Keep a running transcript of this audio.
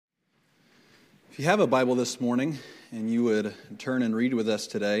If you have a Bible this morning and you would turn and read with us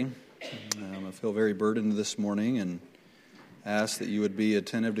today, I feel very burdened this morning and ask that you would be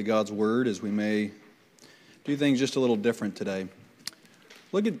attentive to God's Word as we may do things just a little different today.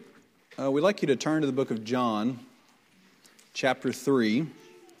 We'd like you to turn to the book of John, chapter 3,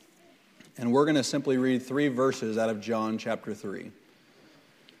 and we're going to simply read 3 verses out of John chapter 3.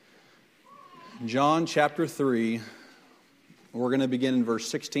 John chapter 3, we're going to begin in verse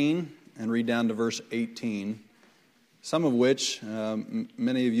 16 and read down to verse 18, some of which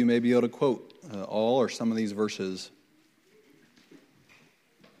many of you may be able to quote all or some of these verses.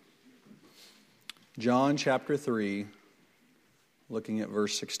 John chapter 3, looking at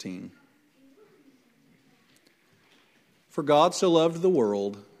verse 16. For God so loved the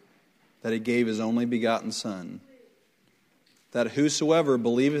world that he gave his only begotten Son, that whosoever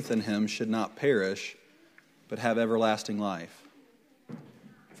believeth in him should not perish, but have everlasting life.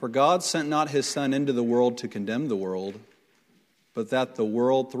 For God sent not his Son into the world to condemn the world, but that the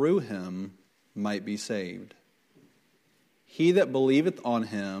world through him might be saved. He that believeth on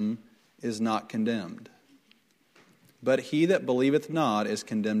him is not condemned, but he that believeth not is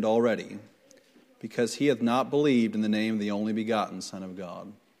condemned already, because he hath not believed in the name of the only begotten Son of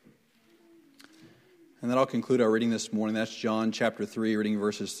God. And that'll conclude our reading this morning. That's John chapter 3, reading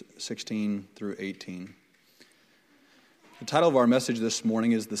verses 16 through 18. The title of our message this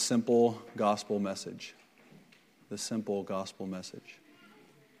morning is The Simple Gospel Message. The Simple Gospel Message.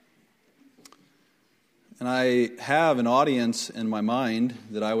 And I have an audience in my mind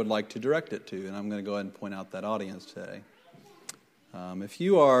that I would like to direct it to, and I'm going to go ahead and point out that audience today. If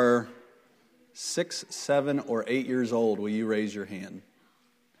you are 6, 7, or 8 years old, will you raise your hand?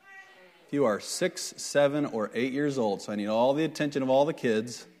 If you are 6, 7, or 8 years old, so I need all the attention of all the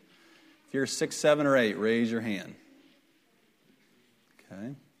kids. If you're 6, 7, or 8, raise your hand.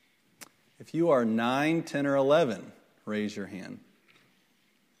 Okay. If you are 9, 10, or 11, raise your hand.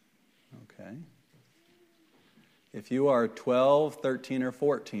 Okay. If you are 12, 13, or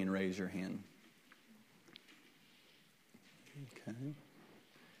 14, raise your hand. Okay.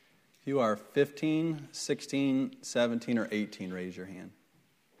 If you are 15, 16, 17, or 18, raise your hand.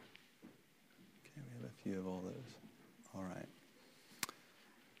 Okay, we have a few of all those. All right.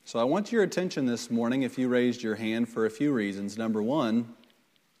 So I want your attention this morning, if you raised your hand, for a few reasons. Number one,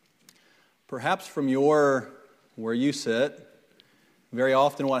 perhaps from where you sit, very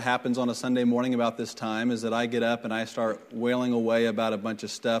often what happens on a Sunday morning about this time is that I get up and I start wailing away about a bunch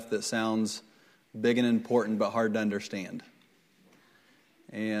of stuff that sounds big and important but hard to understand.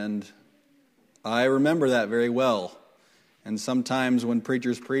 And I remember that very well. And sometimes when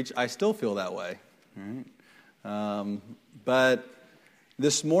preachers preach, I still feel that way. Right? But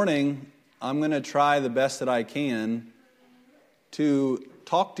this morning, I'm going to try the best that I can to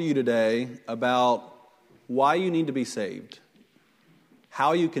talk to you today about why you need to be saved,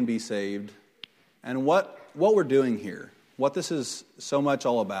 how you can be saved, and what we're doing here, what this is so much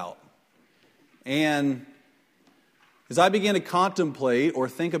all about. And as I began to contemplate or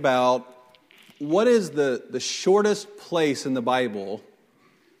think about what is the shortest place in the Bible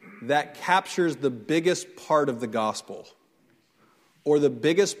that captures the biggest part of the gospel or the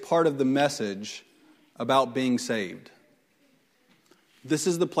biggest part of the message about being saved, this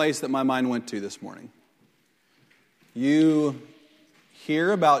is the place that my mind went to this morning. You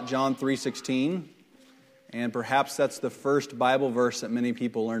hear about John 3:16, and perhaps that's the first Bible verse that many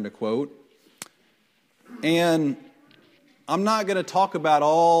people learn to quote. And I'm not going to talk about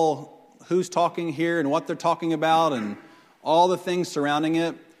all who's talking here and what they're talking about and all the things surrounding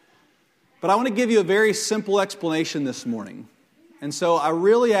it, but I want to give you a very simple explanation this morning. And so I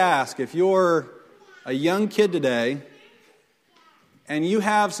really ask, if you're a young kid today and you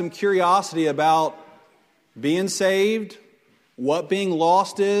have some curiosity about being saved, what being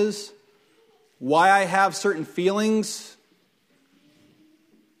lost is, why I have certain feelings,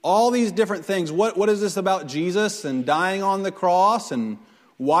 all these different things. What is this about Jesus and dying on the cross, and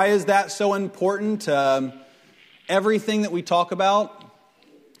why is that so important to everything that we talk about?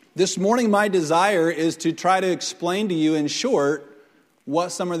 This morning, my desire is to try to explain to you in short what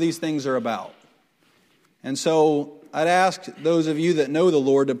some of these things are about. And so I'd ask those of you that know the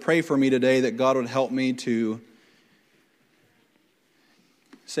Lord to pray for me today that God would help me to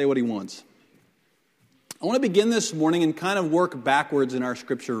say what he wants. I want to begin this morning and kind of work backwards in our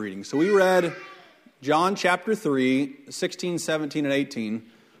scripture reading. So we read John chapter 3, 16, 17, and 18.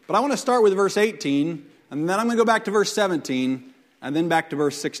 But I want to start with verse 18, and then I'm going to go back to verse 17, and then back to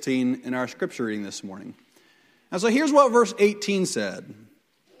verse 16 in our scripture reading this morning. And so here's what verse 18 said.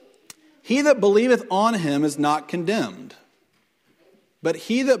 He that believeth on him is not condemned, but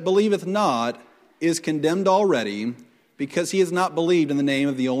he that believeth not is condemned already because he has not believed in the name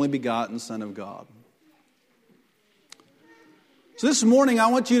of the only begotten Son of God. So this morning, I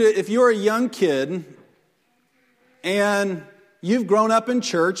want you to, if you're a young kid and you've grown up in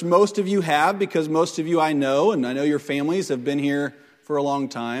church, most of you have, because most of you I know, and I know your families have been here for a long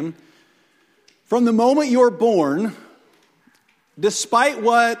time. From the moment you were born, despite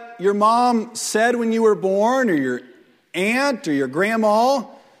what your mom said when you were born, or your aunt or your grandma,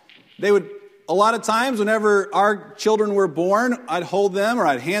 they would, a lot of times whenever our children were born, I'd hold them or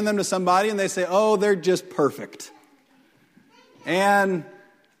I'd hand them to somebody and they say, oh, they're just perfect. And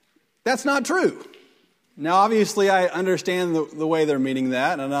that's not true. Now, obviously, I understand the way they're meaning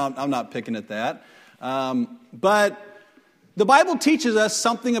that, and I'm not picking at that. But the Bible teaches us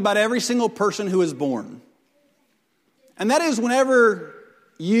something about every single person who is born. And that is whenever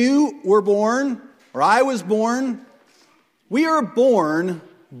you were born, or I was born, we are born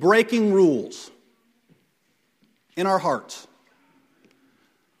breaking rules in our hearts.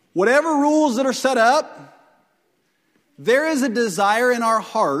 Whatever rules that are set up, there is a desire in our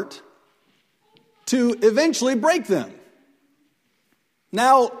heart to eventually break them.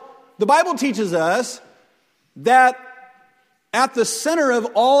 Now, the Bible teaches us that at the center of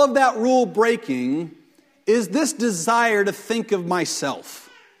all of that rule breaking is this desire to think of myself.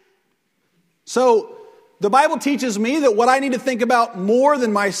 So, the Bible teaches me that what I need to think about more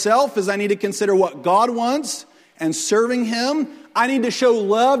than myself is I need to consider what God wants and serving Him. I need to show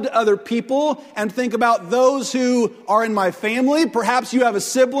love to other people and think about those who are in my family. Perhaps you have a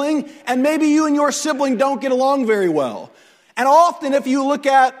sibling, and maybe you and your sibling don't get along very well. And often, if you look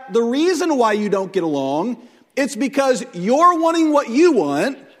at the reason why you don't get along, it's because you're wanting what you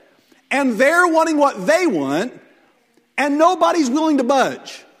want, and they're wanting what they want, and nobody's willing to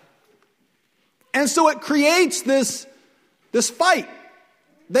budge. And so it creates this fight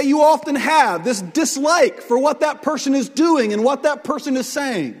that you often have, this dislike for what that person is doing and what that person is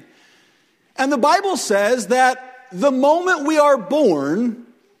saying. And the Bible says that the moment we are born,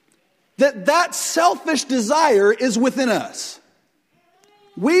 that selfish desire is within us.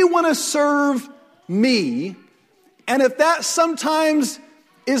 We want to serve me, and if that sometimes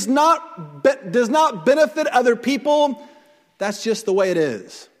does not benefit other people, that's just the way it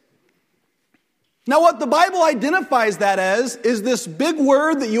is. Now, what the Bible identifies that as is this big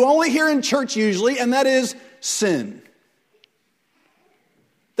word that you only hear in church usually, and that is sin.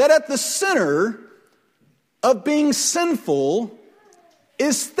 That at the center of being sinful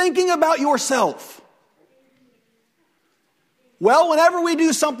is thinking about yourself. Well, whenever we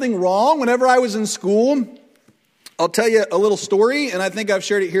do something wrong, whenever I was in school, I'll tell you a little story, and I think I've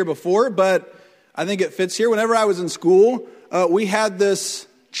shared it here before, but I think it fits here. Whenever I was in school, we had this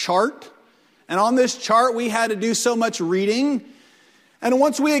chart. And on this chart, we had to do so much reading. And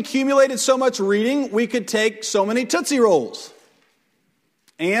once we accumulated so much reading, we could take so many Tootsie Rolls.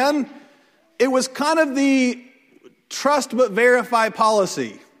 And it was kind of the trust but verify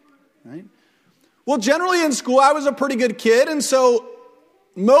policy. Right? Well, generally in school, I was a pretty good kid. And so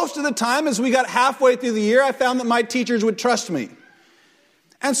most of the time, as we got halfway through the year, I found that my teachers would trust me.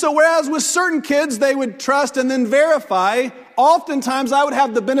 And so whereas with certain kids, they would trust and then verify, oftentimes I would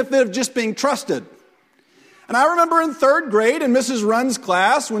have the benefit of just being trusted. And I remember in third grade in Mrs. Runn's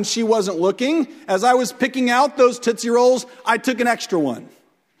class, when she wasn't looking, as I was picking out those Tootsie Rolls, I took an extra one.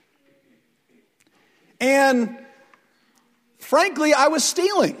 And frankly, I was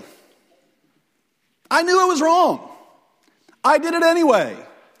stealing. I knew it was wrong. I did it anyway.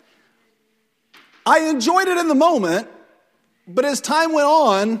 I enjoyed it in the moment, but as time went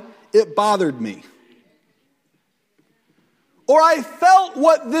on, it bothered me. Or I felt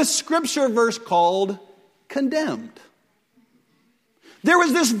what this scripture verse called condemned. There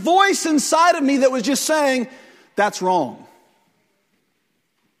was this voice inside of me that was just saying, that's wrong.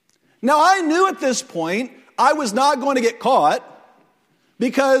 Now I knew at this point I was not going to get caught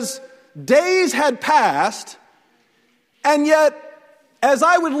because days had passed, and yet as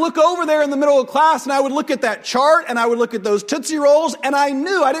I would look over there in the middle of class and I would look at that chart and I would look at those Tootsie Rolls, and I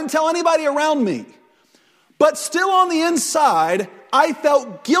knew, I didn't tell anybody around me, but still on the inside, I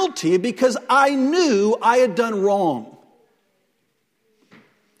felt guilty because I knew I had done wrong.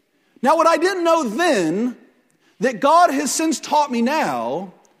 Now, what I didn't know then, that God has since taught me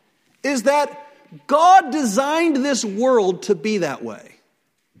now, is that God designed this world to be that way.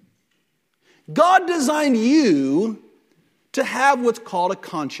 God designed you to have what's called a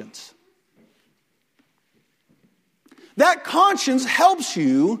conscience. That conscience helps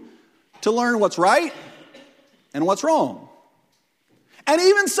you to learn what's right and what's wrong. And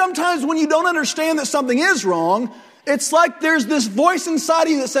even sometimes when you don't understand that something is wrong, It's like there's this voice inside of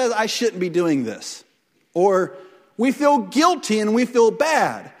you that says, I shouldn't be doing this. Or we feel guilty and we feel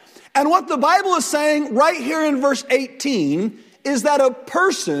bad. And what the Bible is saying right here in verse 18 is that a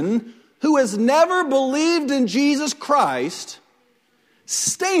person who has never believed in Jesus Christ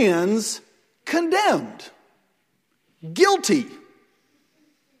stands condemned, guilty.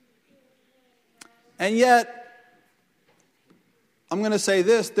 And yet, I'm going to say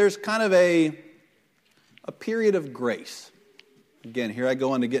this, there's kind of a period of grace. Again, here I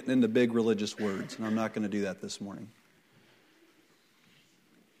go into getting into big religious words, and I'm not going to do that this morning.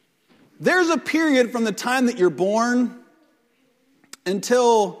 There's a period from the time that you're born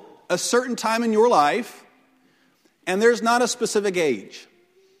until a certain time in your life, and there's not a specific age.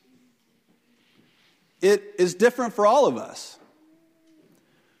 It is different for all of us.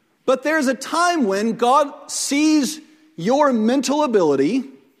 But there's a time when God sees your mental ability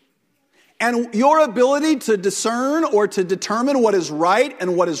and your ability to discern or to determine what is right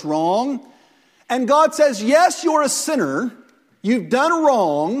and what is wrong. And God says, yes, you're a sinner. You've done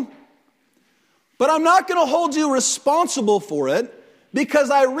wrong. But I'm not going to hold you responsible for it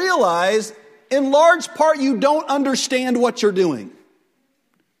because I realize in large part you don't understand what you're doing.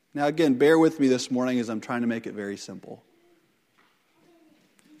 Now again, bear with me this morning as I'm trying to make it very simple.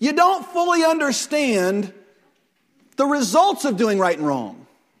 You don't fully understand the results of doing right and wrong.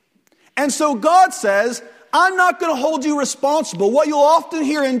 And so God says, I'm not going to hold you responsible. What you'll often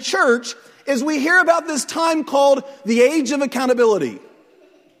hear in church is we hear about this time called the age of accountability.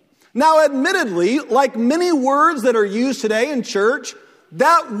 Now, admittedly, like many words that are used today in church,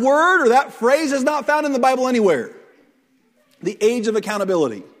 that word or that phrase is not found in the Bible anywhere. The age of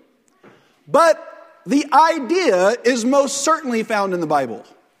accountability. But the idea is most certainly found in the Bible.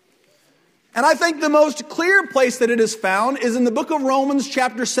 And I think the most clear place that it is found is in the book of Romans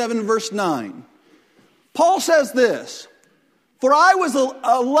chapter 7, verse 9. Paul says this, "For I was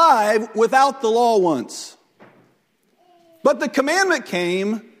alive without the law once, but the commandment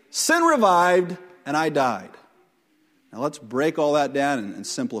came, sin revived, and I died." Now let's break all that down and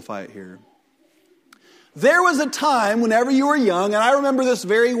simplify it here. There was a time whenever you were young, and I remember this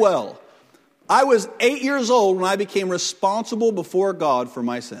very well. I was 8 years old when I became responsible before God for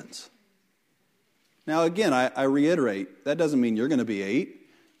my sins. Now again, I reiterate, that doesn't mean you're going to be 8.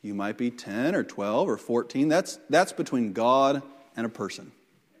 You might be 10 or 12 or 14. That's between God and a person.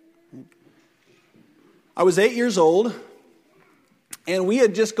 I was 8 years old, and we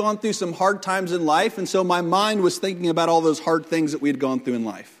had just gone through some hard times in life, and so my mind was thinking about all those hard things that we had gone through in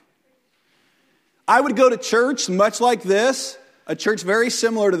life. I would go to church much like this, a church very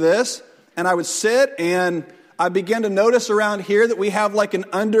similar to this, and I would sit and I began to notice around here that we have like an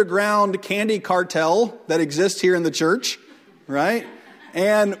underground candy cartel that exists here in the church, right?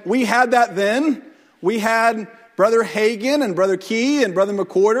 And we had that then. We had Brother Hagan and Brother Key and Brother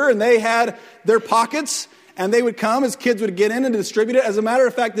McWhorter, and they had their pockets, and they would come as kids would get in and distribute it. As a matter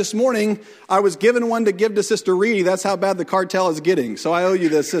of fact, this morning, I was given one to give to Sister Reedy. That's how bad the cartel is getting. So I owe you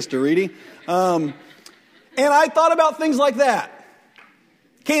this, Sister Reedy. And I thought about things like that.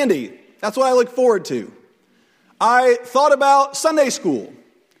 Candy, that's what I look forward to. I thought about Sunday school.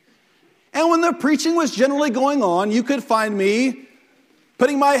 And when the preaching was generally going on, you could find me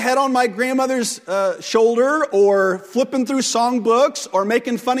putting my head on my grandmother's shoulder or flipping through songbooks or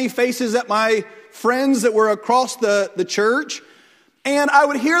making funny faces at my friends that were across the church. And I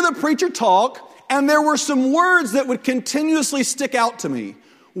would hear the preacher talk, and there were some words that would continuously stick out to me.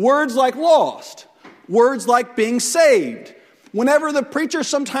 Words like lost. Words like being saved. Whenever the preacher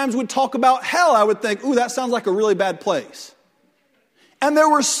sometimes would talk about hell, I would think, ooh, that sounds like a really bad place. And there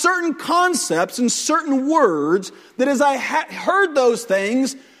were certain concepts and certain words that as I heard those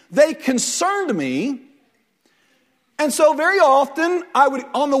things, they concerned me. And so very often, I would,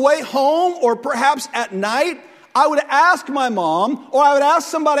 on the way home or perhaps at night, I would ask my mom or I would ask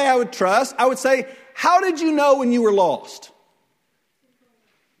somebody I would trust, I would say, how did you know when you were lost?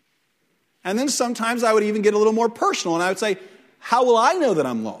 And then sometimes I would even get a little more personal and I would say, how will I know that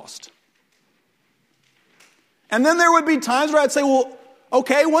I'm lost? And then there would be times where I'd say, well,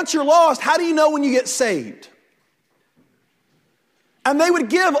 okay, once you're lost, how do you know when you get saved? And they would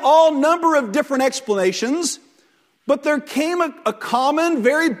give all number of different explanations, but there came a common,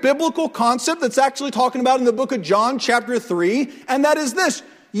 very biblical concept that's actually talking about in the book of John, chapter 3, and that is this,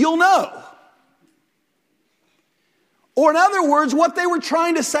 you'll know. Or in other words, what they were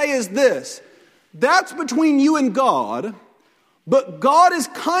trying to say is this, that's between you and God, but God is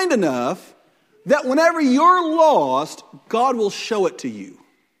kind enough that whenever you're lost, God will show it to you.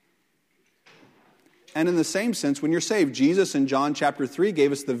 And in the same sense, when you're saved, Jesus in John chapter 3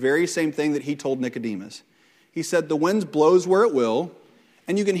 gave us the very same thing that he told Nicodemus. He said, the wind blows where it will,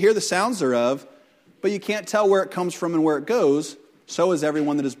 and you can hear the sounds thereof, but you can't tell where it comes from and where it goes. So is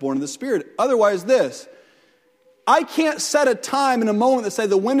everyone that is born of the Spirit. Otherwise this, I can't set a time and a moment that say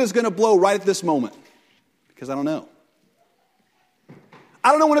the wind is going to blow right at this moment, because I don't know.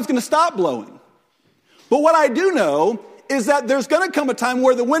 I don't know when it's going to stop blowing. But what I do know is that there's going to come a time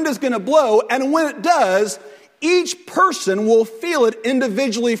where the wind is going to blow, and when it does, each person will feel it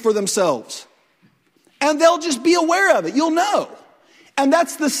individually for themselves. And they'll just be aware of it. You'll know. And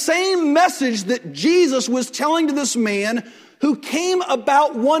that's the same message that Jesus was telling to this man who came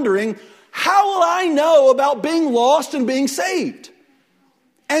about wondering, how will I know about being lost and being saved?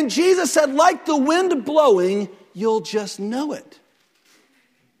 And Jesus said, like the wind blowing, you'll just know it.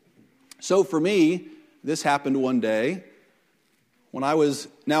 So for me, this happened one day when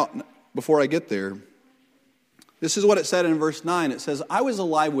before I get there, this is what it said in verse 9. It says, I was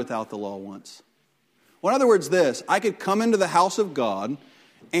alive without the law once. Well, in other words, I could come into the house of God,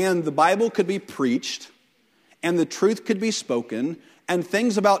 and the Bible could be preached, and the truth could be spoken, and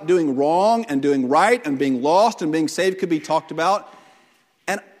things about doing wrong and doing right and being lost and being saved could be talked about,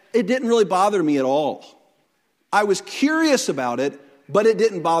 and it didn't really bother me at all. I was curious about it, but it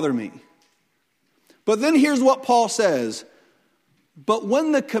didn't bother me. But then here's what Paul says. But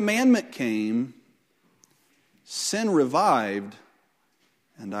when the commandment came, sin revived,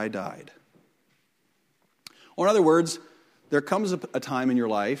 and I died. Or in other words, there comes a time in your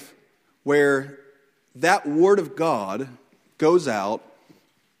life where that word of God goes out,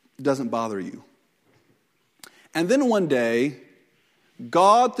 doesn't bother you. And then one day,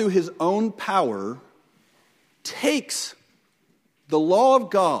 God, through his own power, takes the law of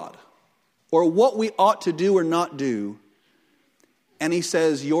God, or what we ought to do or not do, and he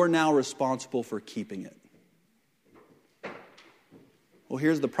says, you're now responsible for keeping it. Well,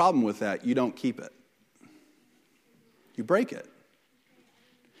 here's the problem with that. You don't keep it. You break it.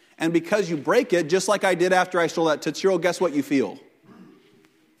 And because you break it, just like I did after I stole that Tootsie Roll, guess what you feel?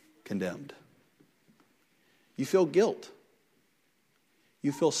 Condemned. You feel guilt.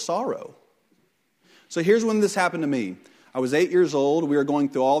 You feel sorrow. So here's when this happened to me. I was 8 years old. We were going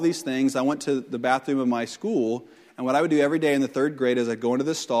through all these things. I went to the bathroom of my school, and what I would do every day in the third grade is I'd go into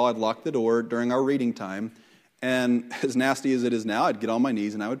this stall, I'd lock the door during our reading time, and as nasty as it is now, I'd get on my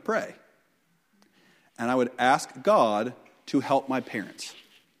knees and I would pray. And I would ask God to help my parents,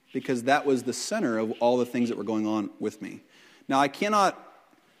 because that was the center of all the things that were going on with me. Now, I cannot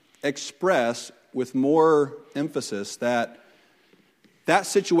express with more emphasis that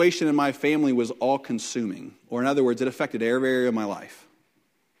situation in my family was all-consuming. Or in other words, it affected every area of my life.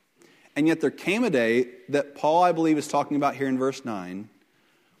 And yet there came a day that Paul, I believe, is talking about here in verse 9,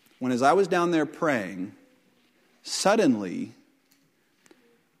 when as I was down there praying, suddenly,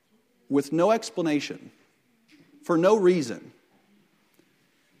 with no explanation, for no reason,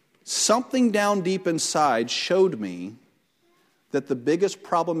 something down deep inside showed me that the biggest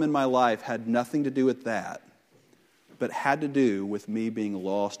problem in my life had nothing to do with that, but had to do with me being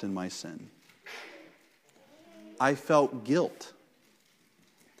lost in my sin. I felt guilt.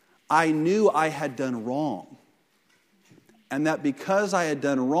 I knew I had done wrong. And that because I had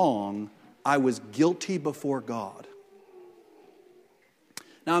done wrong, I was guilty before God.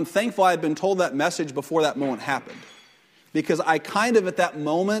 Now, I'm thankful I had been told that message before that moment happened, because I kind of at that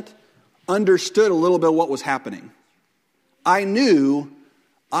moment understood a little bit of what was happening. I knew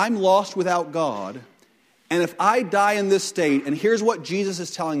I'm lost without God, and if I die in this state, and here's what Jesus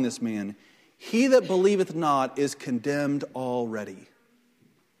is telling this man, he that believeth not is condemned already.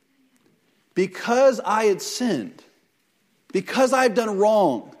 Because I had sinned, because I've done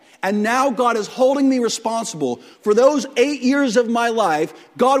wrong, and now God is holding me responsible. For those 8 years of my life,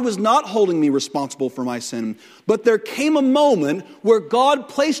 God was not holding me responsible for my sin. But there came a moment where God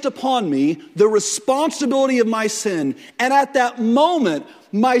placed upon me the responsibility of my sin. And at that moment,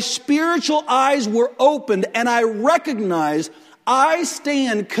 my spiritual eyes were opened, and I recognized I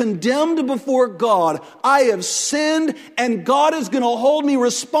stand condemned before God. I have sinned, and God is going to hold me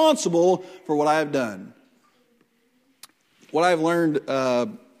responsible for what I have done. What I've learned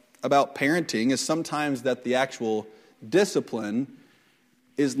about parenting is sometimes that the actual discipline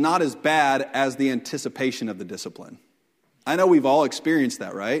is not as bad as the anticipation of the discipline. I know we've all experienced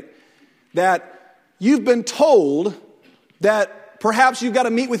that, right? That you've been told that perhaps you've got to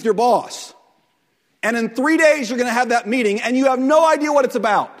meet with your boss. And in 3 days you're going to have that meeting and you have no idea what it's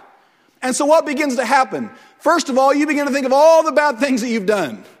about. And so what begins to happen? First of all, you begin to think of all the bad things that you've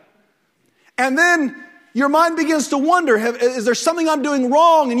done. And then your mind begins to wonder, is there something I'm doing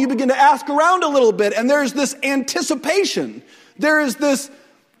wrong? And you begin to ask around a little bit, and there's this anticipation. There is this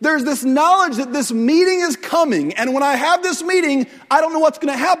There's this knowledge that this meeting is coming, and when I have this meeting, I don't know what's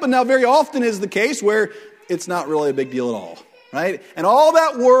going to happen. Now, very often is the case where it's not really a big deal at all, right? And all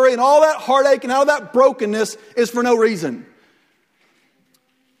that worry and all that heartache and all that brokenness is for no reason.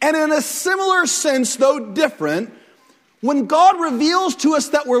 And in a similar sense, though different, when God reveals to us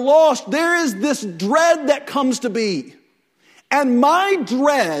that we're lost, there is this dread that comes to be. And my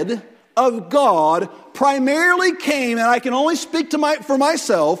dread of God primarily came, and I can only speak for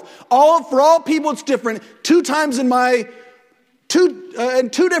myself. For all people, it's different. 2 times in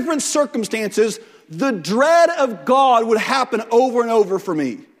two different circumstances, the dread of God would happen over and over for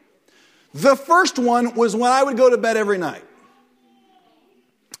me. The first one was when I would go to bed every night.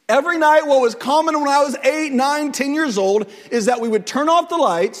 Every night, what was common when I was 8, 9, 10 years old is that we would turn off the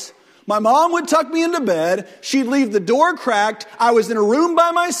lights. My mom would tuck me into bed. She'd leave the door cracked. I was in a room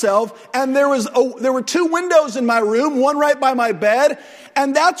by myself, and there were 2 windows in my room, one right by my bed.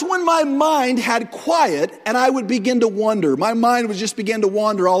 And that's when my mind had quiet, and I would begin to wander. My mind would just begin to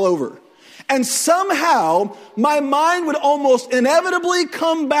wander all over. And somehow, my mind would almost inevitably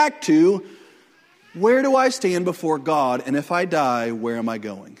come back to, where do I stand before God? And if I die, where am I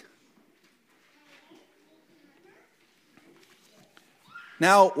going?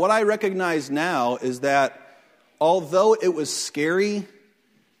 Now, what I recognize now is that although it was scary,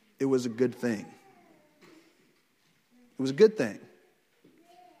 it was a good thing. It was a good thing.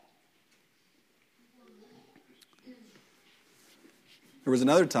 There was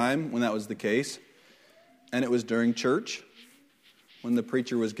another time when that was the case, and it was during church when the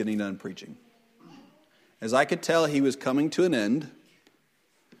preacher was getting done preaching. As I could tell he was coming to an end,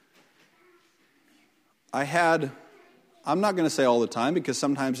 I'm not going to say all the time because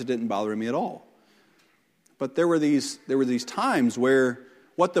sometimes it didn't bother me at all. But there were these times where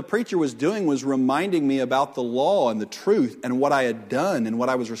what the preacher was doing was reminding me about the law and the truth and what I had done and what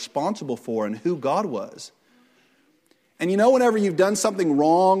I was responsible for and who God was. And whenever you've done something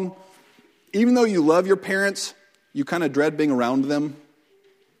wrong, even though you love your parents, you kind of dread being around them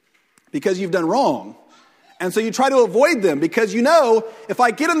because you've done wrong. And so you try to avoid them because if I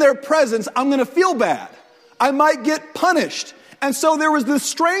get in their presence, I'm going to feel bad. I might get punished. And so there was this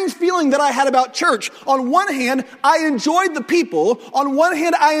strange feeling that I had about church. On one hand, I enjoyed the people. On one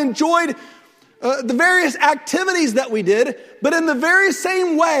hand, I enjoyed the various activities that we did. But in the very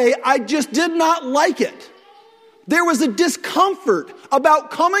same way, I just did not like it. There was a discomfort about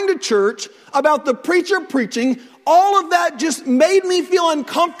coming to church, about the preacher preaching. All of that just made me feel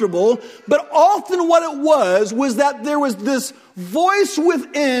uncomfortable. But often what it was that there was this voice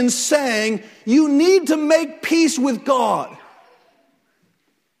within saying, you need to make peace with God.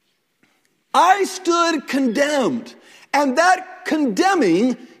 I stood condemned, and that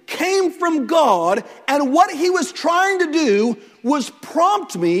condemning came from God, and what he was trying to do was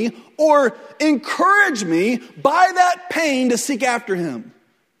prompt me or encourage me by that pain to seek after him.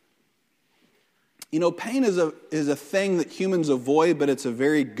 Pain is a thing that humans avoid, but it's a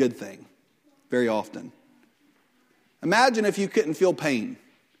very good thing, very often. Imagine if you couldn't feel pain,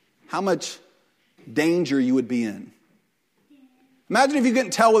 how much danger you would be in. Imagine if you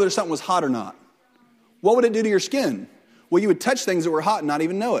couldn't tell whether something was hot or not. What would it do to your skin? Well, you would touch things that were hot and not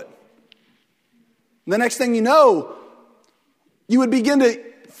even know it. And the next thing you know, you would begin to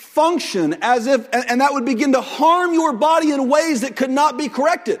function as if, and that would begin to harm your body in ways that could not be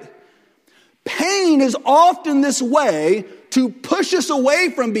corrected. Pain is often this way to push us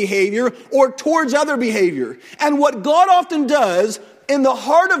away from behavior or towards other behavior. And what God often does in the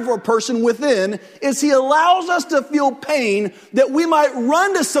heart of a person within is he allows us to feel pain that we might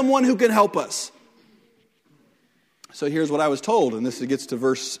run to someone who can help us. So here's what I was told, and this gets to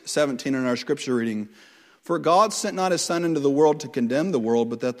verse 17 in our scripture reading. For God sent not his Son into the world to condemn the world,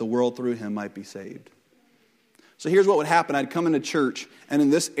 but that the world through him might be saved. So here's what would happen. I'd come into church, and in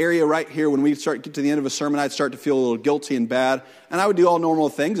this area right here, when we get to the end of a sermon, I'd start to feel a little guilty and bad. And I would do all normal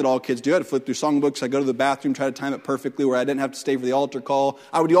things that all kids do. I'd flip through songbooks. I'd go to the bathroom, try to time it perfectly where I didn't have to stay for the altar call.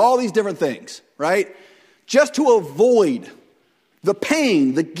 I would do all these different things, right? Just to avoid the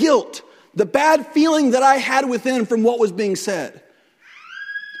pain, the guilt, the bad feeling that I had within from what was being said.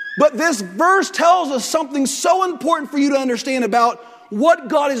 But this verse tells us something so important for you to understand about what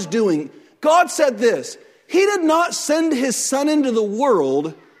God is doing. God said this. He did not send his Son into the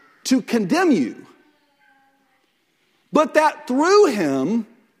world to condemn you, but that through him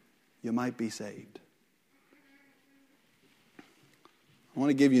you might be saved. I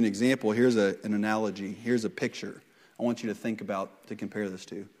want to give you an example. Here's an analogy. Here's a picture I want you to think about to compare this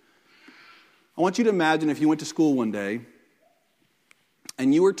to. I want you to imagine if you went to school one day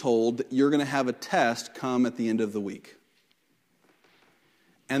and you were told that you're going to have a test come at the end of the week.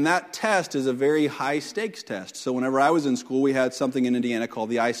 And that test is a very high-stakes test. So whenever I was in school, we had something in Indiana called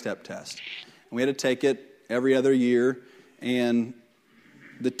the I-STEP test. And we had to take it every other year. And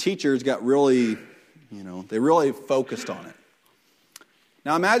the teachers got really, they really focused on it.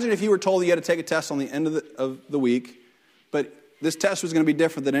 Now imagine if you were told you had to take a test on the end of the week, but this test was going to be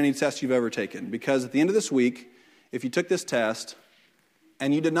different than any test you've ever taken. Because at the end of this week, if you took this test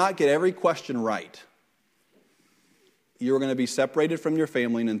and you did not get every question right, you were going to be separated from your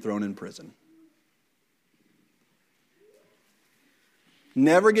family and thrown in prison.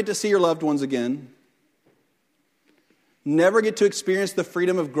 Never get to see your loved ones again. Never get to experience the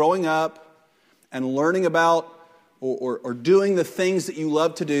freedom of growing up and learning about or doing the things that you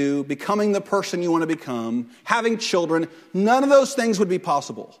love to do, becoming the person you want to become, having children. None of those things would be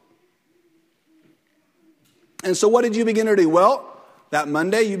possible. And so what did you begin to do? Well, that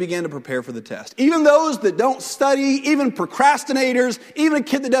Monday you began to prepare for the test. Even those that don't study, even procrastinators, even a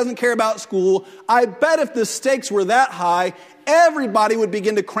kid that doesn't care about school, I bet if the stakes were that high, everybody would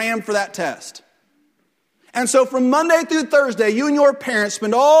begin to cram for that test. And so from Monday through Thursday, you and your parents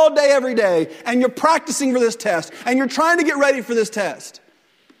spend all day every day, and you're practicing for this test, and you're trying to get ready for this test.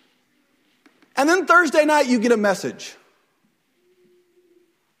 And then Thursday night, you get a message.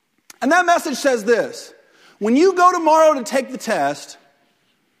 And that message says this: when you go tomorrow to take the test,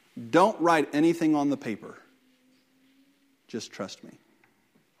 don't write anything on the paper. Just trust me.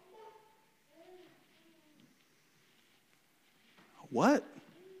 What?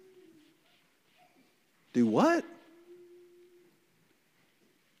 Do what?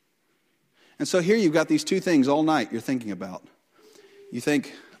 And so here you've got these two things all night you're thinking about. You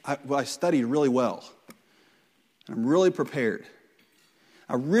think, I studied really well. And I'm really prepared.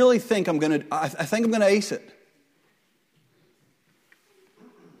 I really think I think I'm going to ace it.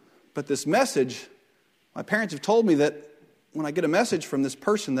 But this message, my parents have told me that when I get a message from this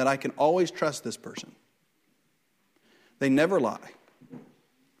person that I can always trust this person. They never lie.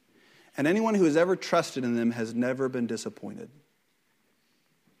 And anyone who has ever trusted in them has never been disappointed.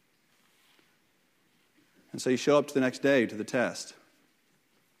 And so you show up to the next day to the test.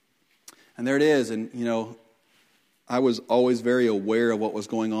 And there it is. And, I was always very aware of what was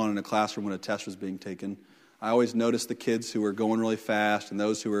going on in a classroom when a test was being taken. I always noticed the kids who were going really fast and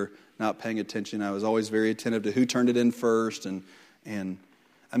those who were not paying attention. I was always very attentive to who turned it in first. And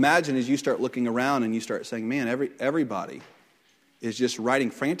imagine as you start looking around and you start saying, man, everybody is just writing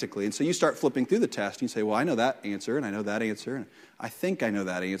frantically. And so you start flipping through the test and you say, well, I know that answer and I know that answer and I think I know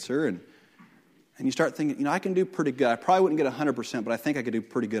that answer. And you start thinking, I can do pretty good. I probably wouldn't get 100%, but I think I could do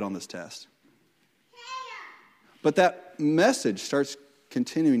pretty good on this test. But that message starts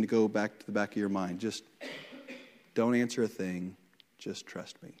continuing to go back to the back of your mind. Just don't answer a thing. Just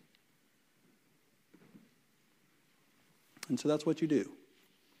trust me. And so that's what you do.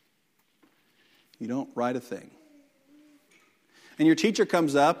 You don't write a thing. And your teacher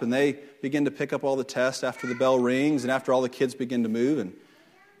comes up and they begin to pick up all the tests after the bell rings and after all the kids begin to move. And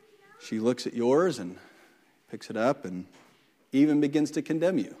she looks at yours and picks it up and even begins to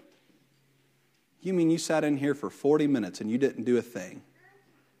condemn you. You mean you sat in here for 40 minutes and you didn't do a thing?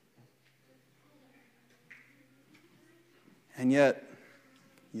 And yet,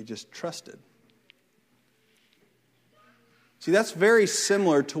 you just trusted. See, that's very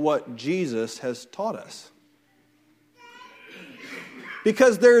similar to what Jesus has taught us.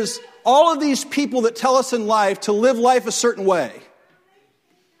 Because there's all of these people that tell us in life to live life a certain way,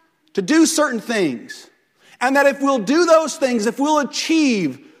 to do certain things, and that if we'll do those things, if we'll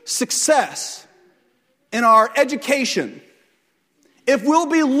achieve success in our education, if we'll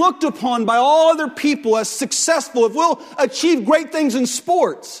be looked upon by all other people as successful, if we'll achieve great things in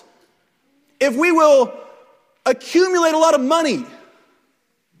sports, if we will accumulate a lot of money,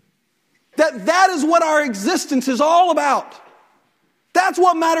 that is what our existence is all about. That's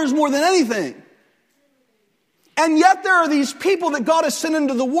what matters more than anything. And yet there are these people that God has sent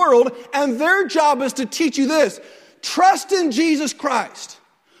into the world, and their job is to teach you this: trust in Jesus Christ.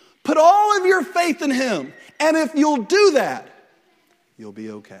 Put all of your faith in Him. And if you'll do that, you'll be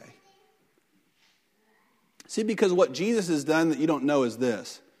okay. See, because what Jesus has done that you don't know is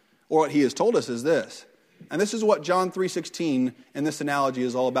this, or what He has told us is this. And this is what John 3:16 in this analogy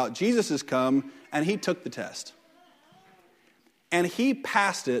is all about. Jesus has come and He took the test. And He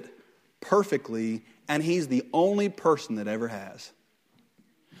passed it perfectly, and He's the only person that ever has.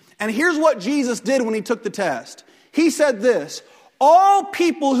 And here's what Jesus did when He took the test. He said this: all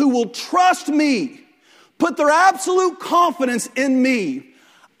people who will trust me, put their absolute confidence in me,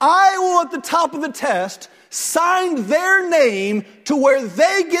 I will at the top of the test sign their name to where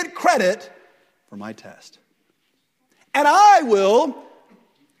they get credit for my test. And I will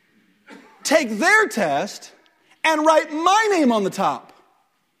take their test and write my name on the top,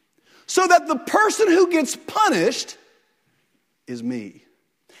 so that the person who gets punished is me.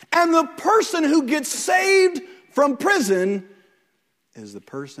 And the person who gets saved from prison is the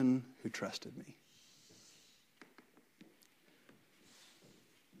person who trusted me.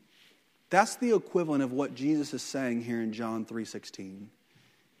 That's the equivalent of what Jesus is saying here in John 3:16.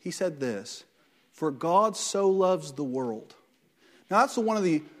 He said this, "For God so loves the world." Now that's one of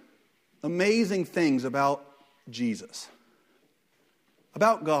the amazing things about Jesus,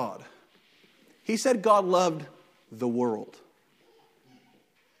 about God. He said God loved the world.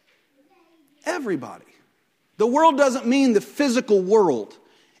 Everybody. The world doesn't mean the physical world.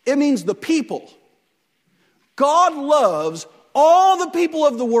 It means the people. God loves all the people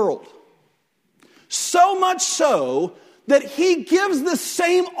of the world. So much so that he gives the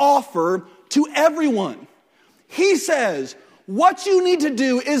same offer to everyone. He says, what you need to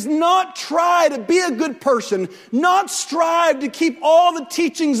do is not try to be a good person, not strive to keep all the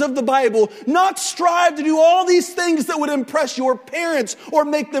teachings of the Bible, not strive to do all these things that would impress your parents or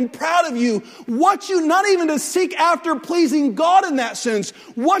make them proud of you. Not even to seek after pleasing God in that sense.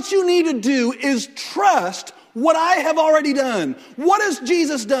 What you need to do is trust what I have already done. What has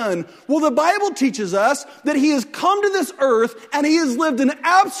Jesus done? Well, the Bible teaches us that he has come to this earth and he has lived an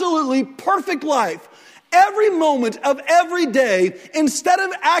absolutely perfect life. Every moment of every day, instead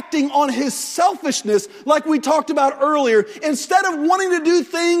of acting on his selfishness like we talked about earlier, instead of wanting to do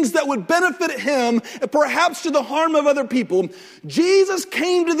things that would benefit him, perhaps to the harm of other people, Jesus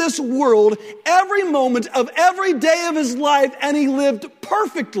came to this world every moment of every day of his life and he lived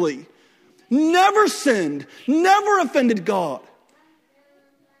perfectly. Never sinned, never offended God.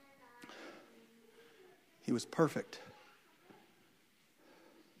 He was perfect.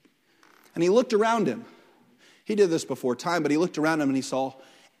 And he looked around him. He did this before time, but he looked around him and he saw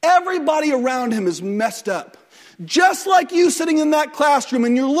everybody around him is messed up. Just like you sitting in that classroom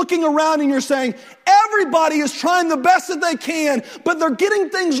and you're looking around and you're saying, everybody is trying the best that they can, but they're getting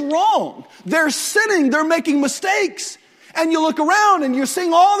things wrong. They're sinning, they're making mistakes. And you look around and you're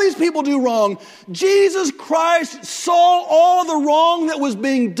seeing all these people do wrong. Jesus Christ saw all the wrong that was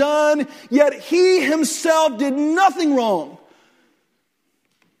being done, yet he himself did nothing wrong.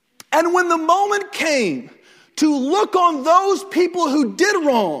 And when the moment came to look on those people who did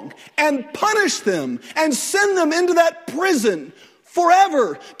wrong and punish them and send them into that prison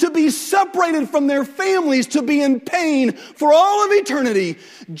forever, to be separated from their families, to be in pain for all of eternity,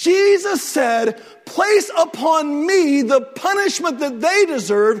 Jesus said, place upon me the punishment that they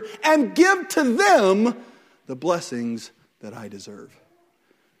deserve and give to them the blessings that I deserve.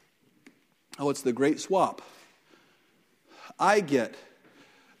 Oh, it's the great swap. I get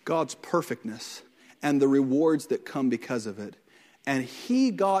God's perfectness and the rewards that come because of it. And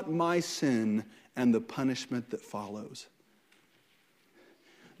he got my sin and the punishment that follows.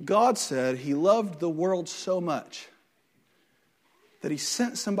 God said he loved the world so much that he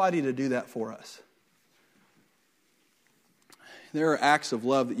sent somebody to do that for us. There are acts of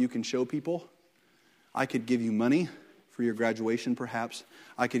love that you can show people. I could give you money for your graduation, perhaps.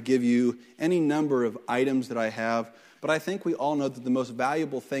 I could give you any number of items that I have. But I think we all know that the most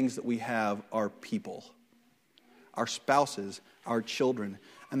valuable things that we have are people, our spouses, our children.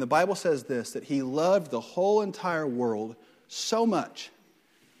 And the Bible says this, that he loved the whole entire world so much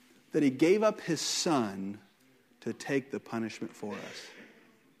that he gave up his son to take the punishment for us.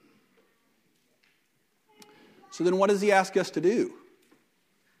 So then what does he ask us to do?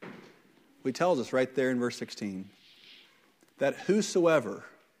 He tells us right there in verse 16, that whosoever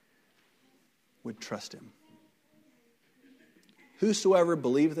would trust him, whosoever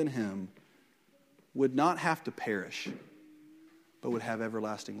believeth in him would not have to perish, but would have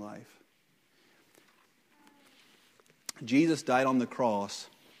everlasting life. Jesus died on the cross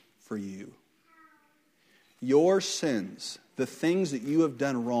for you. Your sins, the things that you have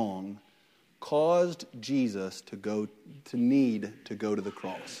done wrong, caused Jesus to need to go to the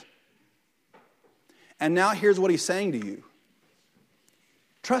cross. And now here's what he's saying to you.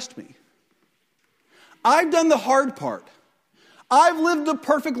 Trust me. I've done the hard part. I've lived a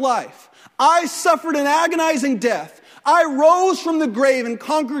perfect life. I suffered an agonizing death. I rose from the grave and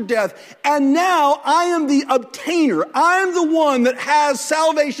conquered death. And now I am the obtainer. I'm the one that has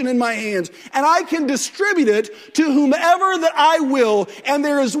salvation in my hands. And I can distribute it to whomever that I will. And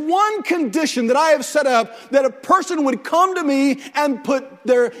there is one condition that I have set up, that a person would come to me and put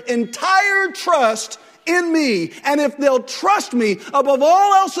their entire trust in me. And if they'll trust me above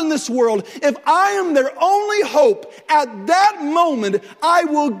all else in this world, if I am their only hope, at that moment, I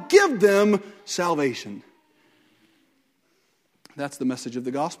will give them salvation. That's the message of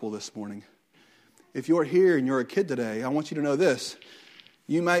the gospel this morning. if you're here and you're a kid today, I want you to know this.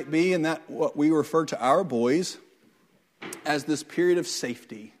 You might be in that what we refer to our boys as this period of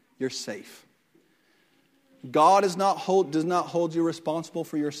safety. You're safe. God does not hold you responsible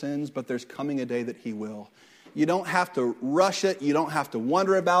for your sins, but there's coming a day that He will. You don't have to rush it. You don't have to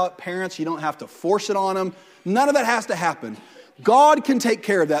wonder about it. Parents, you don't have to force it on them. None of that has to happen. God can take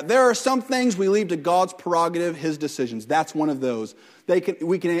care of that. There are some things we leave to God's prerogative, His decisions. That's one of those. They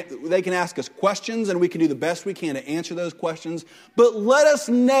can ask us questions, and we can do the best we can to answer those questions. But let us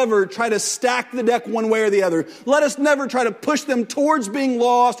never try to stack the deck one way or the other. Let us never try to push them towards being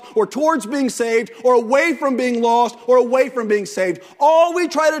lost or towards being saved or away from being lost or away from being saved. All we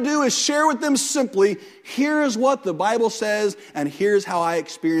try to do is share with them simply, here's what the Bible says, and here's how I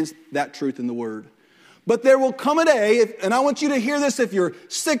experienced that truth in the Word. But there will come a day, and I want you to hear this if you're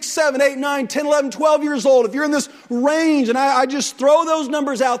 6, 7, 8, 9, 10, 11, 12 years old, if you're in this range, and I just throw those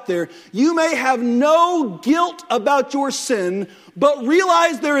numbers out there, you may have no guilt about your sin, but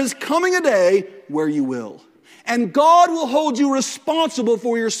realize there is coming a day where you will. And God will hold you responsible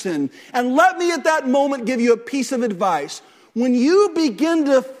for your sin. And let me at that moment give you a piece of advice. When you begin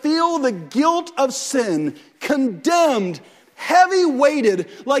to feel the guilt of sin, condemned, heavy-weighted,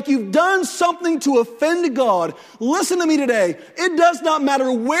 like you've done something to offend God, listen to me today. It does not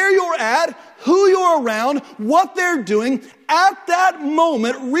matter where you're at, who you're around, what they're doing. At that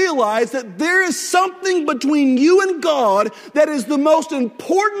moment, realize that there is something between you and God that is the most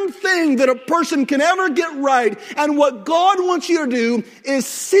important thing that a person can ever get right. And what God wants you to do is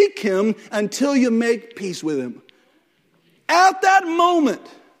seek Him until you make peace with Him. At that moment,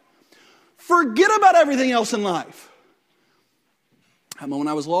 forget about everything else in life. That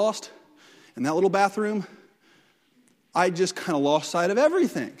moment I was lost in that little bathroom, I just kind of lost sight of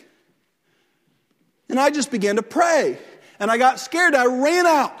everything. And I just began to pray. And I got scared. I ran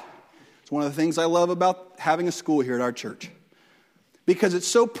out. It's one of the things I love about having a school here at our church, because it's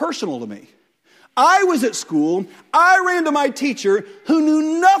so personal to me. I was at school. I ran to my teacher who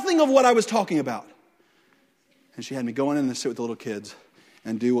knew nothing of what I was talking about. And she had me go in and sit with the little kids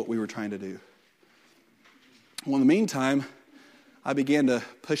and do what we were trying to do. Well, in the meantime, I began to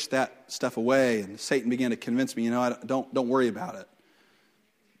push that stuff away, and Satan began to convince me, don't worry about it.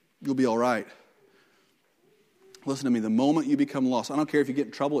 You'll be all right. Listen to me, the moment you become lost, I don't care if you get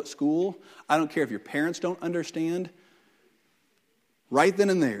in trouble at school, I don't care if your parents don't understand, right then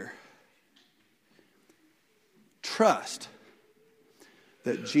and there, trust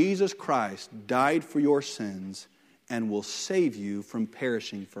that Jesus Christ died for your sins and will save you from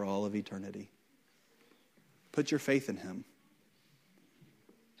perishing for all of eternity. Put your faith in Him.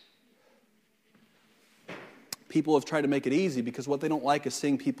 People have tried to make it easy because what they don't like is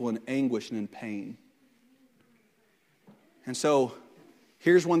seeing people in anguish and in pain. And so,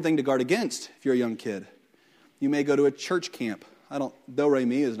 here's one thing to guard against if you're a young kid. You may go to a church camp. Do re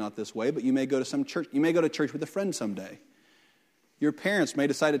mi is not this way, but you may go to some church. You may go to church with a friend someday. Your parents may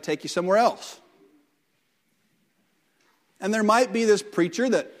decide to take you somewhere else. And there might be this preacher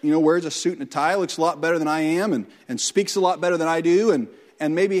that, wears a suit and a tie, looks a lot better than I am, and speaks a lot better than I do,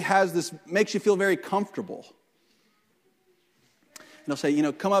 and maybe makes you feel very comfortable. And he'll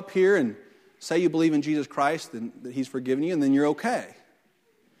say, come up here and say you believe in Jesus Christ and that He's forgiven you, and then you're okay.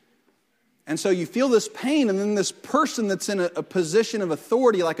 And so you feel this pain, and then this person that's in a position of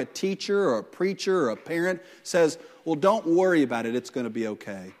authority, like a teacher or a preacher or a parent, says, well, don't worry about it. It's going to be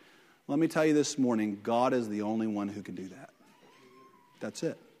okay. Let me tell you this morning, God is the only one who can do that. That's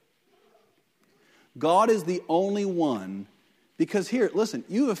it. God is the only one, because here, listen,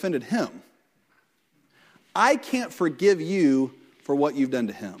 you've offended Him. I can't forgive you for what you've done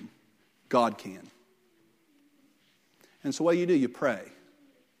to Him. God can. And so what do? You pray.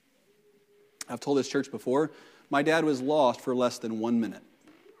 I've told this church before, my dad was lost for less than 1 minute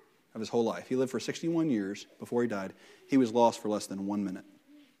of his whole life. He lived for 61 years before he died. He was lost for less than 1 minute.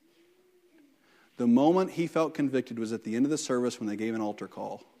 The moment he felt convicted was at the end of the service when they gave an altar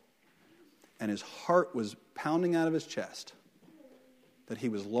call. And his heart was pounding out of his chest that he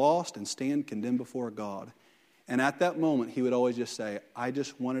was lost and stand condemned before God. And at that moment, he would always just say, I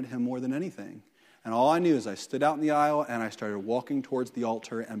just wanted Him more than anything. And all I knew is I stood out in the aisle and I started walking towards the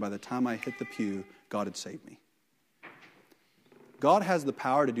altar, and by the time I hit the pew, God had saved me. God has the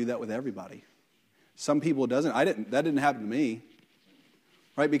power to do that with everybody. Some people it doesn't. That didn't happen to me.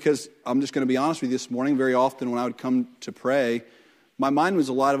 Right? Because I'm just going to be honest with you this morning, very often when I would come to pray, my mind was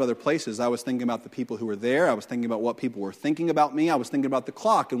a lot of other places. I was thinking about the people who were there. I was thinking about what people were thinking about me. I was thinking about the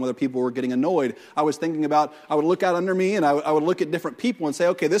clock and whether people were getting annoyed. I was thinking about, I would look out under me and I would look at different people and say,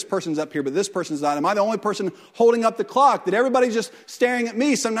 okay, this person's up here, but this person's not. Am I the only person holding up the clock? That everybody's just staring at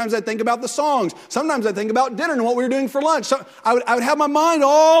me? Sometimes I think about the songs. Sometimes I think about dinner and what we were doing for lunch. So I would have my mind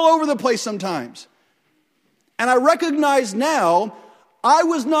all over the place sometimes. And I recognize now I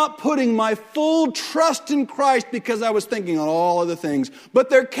was not putting my full trust in Christ because I was thinking on all other things. But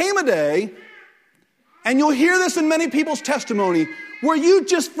there came a day, and you'll hear this in many people's testimony, where you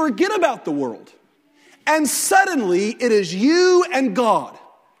just forget about the world. And suddenly it is you and God.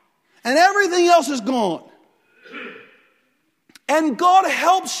 And everything else is gone. And God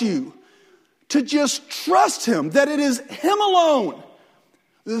helps you to just trust Him, that it is Him alone.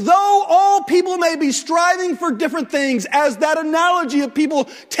 Though all people may be striving for different things, as that analogy of people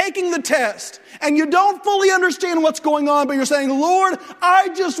taking the test, and you don't fully understand what's going on, but you're saying, Lord, I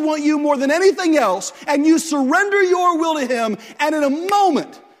just want you more than anything else, and you surrender your will to Him, and in a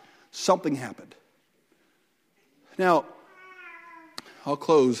moment, something happened. Now, I'll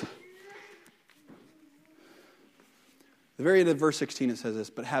close. At the very end of verse 16, it says this,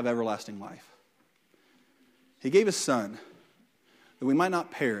 but have everlasting life. He gave His Son, that we might not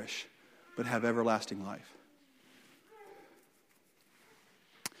perish, but have everlasting life.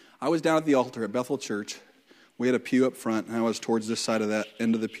 I was down at the altar at Bethel Church. We had a pew up front, and I was towards this side of that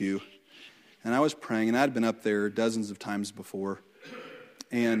end of the pew. And I was praying, and I'd been up there dozens of times before.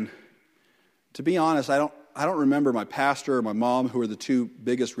 And to be honest, I don't remember my pastor or my mom, who are the two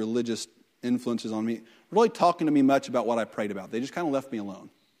biggest religious influences on me, really talking to me much about what I prayed about. They just kind of left me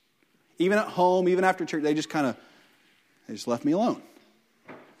alone. Even at home, even after church, they just left me alone.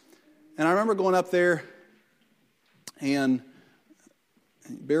 And I remember going up there, and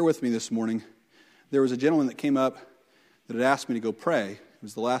bear with me this morning, there was a gentleman that came up that had asked me to go pray. It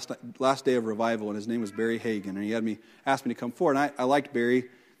was the last day of revival, and his name was Barry Hagan, and he asked me to come forward. And I liked Barry.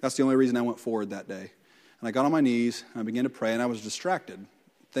 That's the only reason I went forward that day. And I got on my knees, and I began to pray, and I was distracted,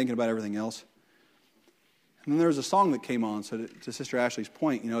 thinking about everything else. And then there was a song that came on. So to Sister Ashley's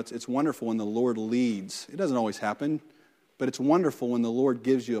point, it's wonderful when the Lord leads. It doesn't always happen. But it's wonderful when the Lord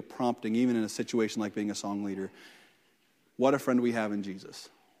gives you a prompting, even in a situation like being a song leader. What a friend we have in Jesus.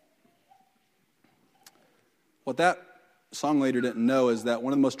 What that song leader didn't know is that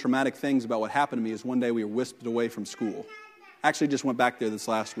one of the most traumatic things about what happened to me is one day we were whisked away from school. I actually just went back there this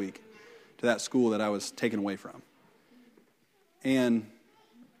last week to that school that I was taken away from. And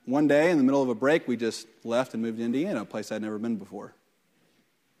one day in the middle of a break, we just left and moved to Indiana, a place I'd never been before.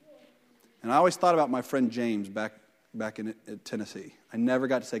 And I always thought about my friend James back in Tennessee. I never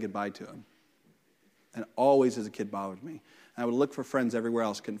got to say goodbye to him. And always as a kid bothered me. And I would look for friends everywhere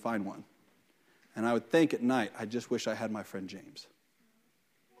else, couldn't find one. And I would think at night, I just wish I had my friend James.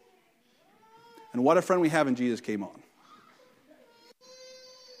 And what a friend we have in Jesus came on.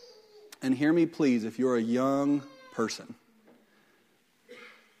 And hear me please, if you're a young person,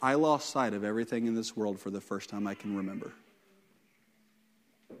 I lost sight of everything in this world for the first time I can remember.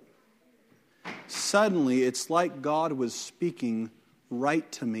 Suddenly, it's like God was speaking right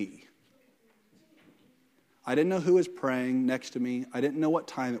to me. I didn't know who was praying next to me. I didn't know what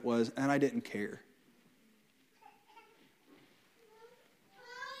time it was, and I didn't care.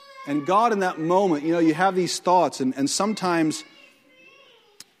 And God, in that moment, you have these thoughts, and sometimes,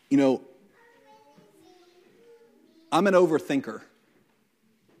 I'm an overthinker.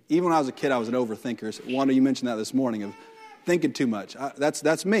 Even when I was a kid, I was an overthinker. Wanda, you mentioned that this morning, of thinking too much.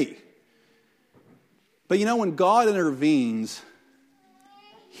 That's me. But when God intervenes,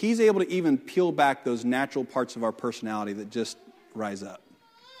 He's able to even peel back those natural parts of our personality that just rise up.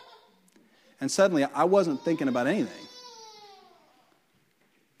 And suddenly, I wasn't thinking about anything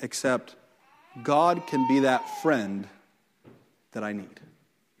except God can be that friend that I need.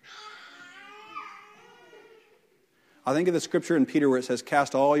 I think of the scripture in Peter where it says,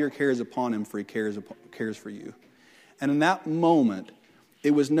 cast all your cares upon Him, for He cares for you. And in that moment,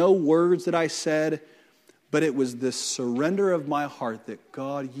 it was no words that I said, but it was this surrender of my heart that,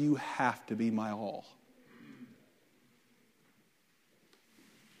 God, you have to be my all.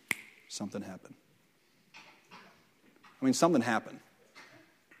 Something happened. Something happened.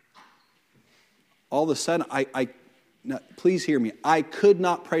 All of a sudden, please hear me, I could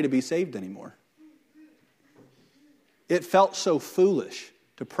not pray to be saved anymore. It felt so foolish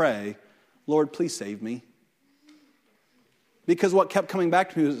to pray, Lord, please save me. Because what kept coming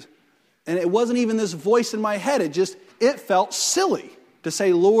back to me was, and it wasn't even this voice in my head, it felt silly to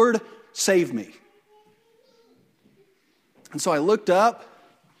say, Lord, save me. And so I looked up,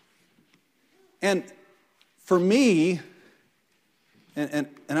 and for me, And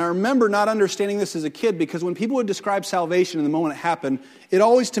I remember not understanding this as a kid, because when people would describe salvation in the moment it happened, it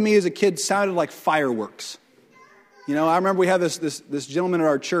always to me as a kid sounded like fireworks. You know, I remember we had this gentleman at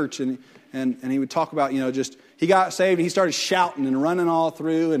our church, and he would talk about, just he got saved and he started shouting and running all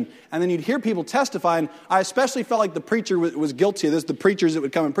through, and then you'd hear people testify, and I especially felt like the preacher was guilty of this. The preachers that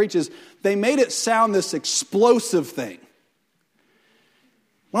would come and preach this, they made it sound this explosive thing.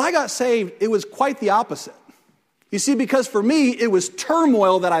 When I got saved, it was quite the opposite. You see, because for me, it was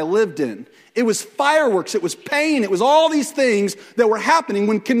turmoil that I lived in. It was fireworks. It was pain. It was all these things that were happening.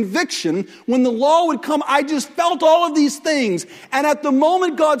 When conviction, when the law would come, I just felt all of these things. And at the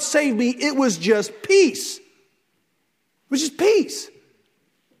moment God saved me, it was just peace. It was just peace.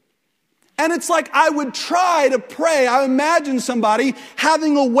 And it's like I would try to pray. I imagine somebody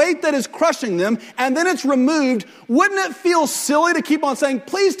having a weight that is crushing them, and then it's removed. Wouldn't it feel silly to keep on saying,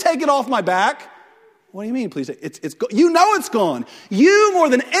 please take it off my back? What do you mean, please? It's you know it's gone. You, more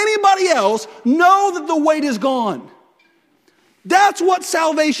than anybody else, know that the weight is gone. That's what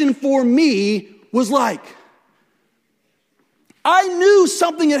salvation for me was like. I knew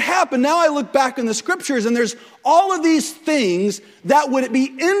something had happened. Now I look back in the scriptures, and there's all of these things that would be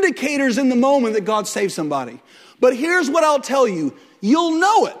indicators in the moment that God saved somebody. But here's what I'll tell you. You'll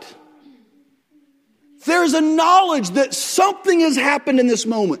know it. There's a knowledge that something has happened in this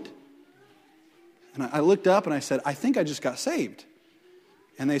moment. And I looked up and I said, I think I just got saved.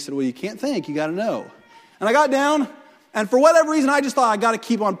 And they said, well, you can't think, you got to know. And I got down, and for whatever reason, I just thought I got to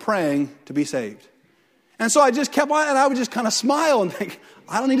keep on praying to be saved. And so I just kept on, and I would just kind of smile and think,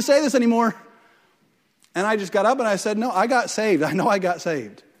 I don't need to say this anymore. And I just got up and I said, no, I got saved. I know I got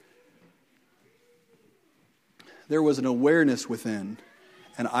saved. There was an awareness within,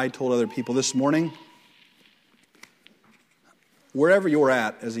 and I told other people this morning, wherever you're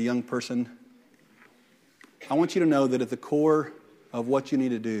at as a young person, I want you to know that at the core of what you need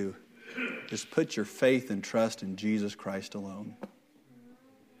to do is put your faith and trust in Jesus Christ alone.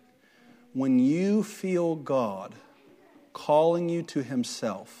 When you feel God calling you to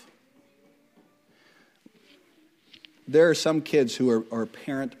Himself, there are some kids who are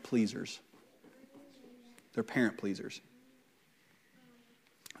parent pleasers. They're parent pleasers.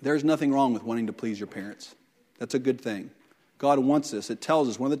 There's nothing wrong with wanting to please your parents. That's a good thing. God wants this. It tells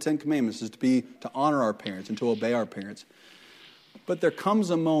us one of the 10 Commandments is to honor our parents and to obey our parents. But there comes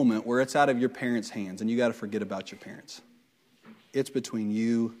a moment where it's out of your parents' hands, and you got to forget about your parents. It's between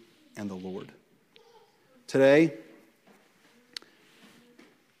you and the Lord. Today,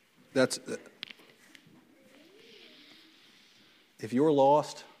 if you're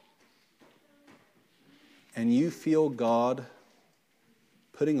lost and you feel God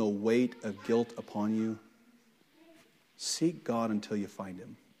putting a weight of guilt upon you, seek God until you find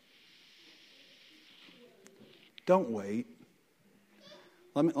Him. Don't wait.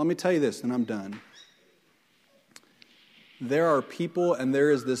 Let me tell you this, and I'm done. There are people, and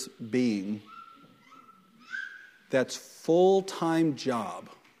there is this being that's full-time job,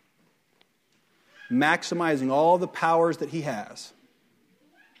 maximizing all the powers that he has,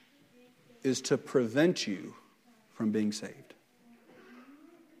 is to prevent you from being saved.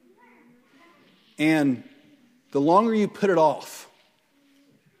 And the longer you put it off,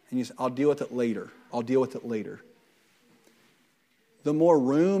 and you say, I'll deal with it later, the more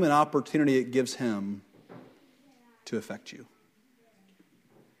room and opportunity it gives him to affect you.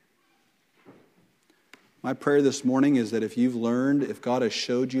 My prayer this morning is that if God has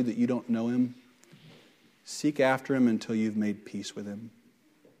showed you that you don't know Him, seek after Him until you've made peace with Him.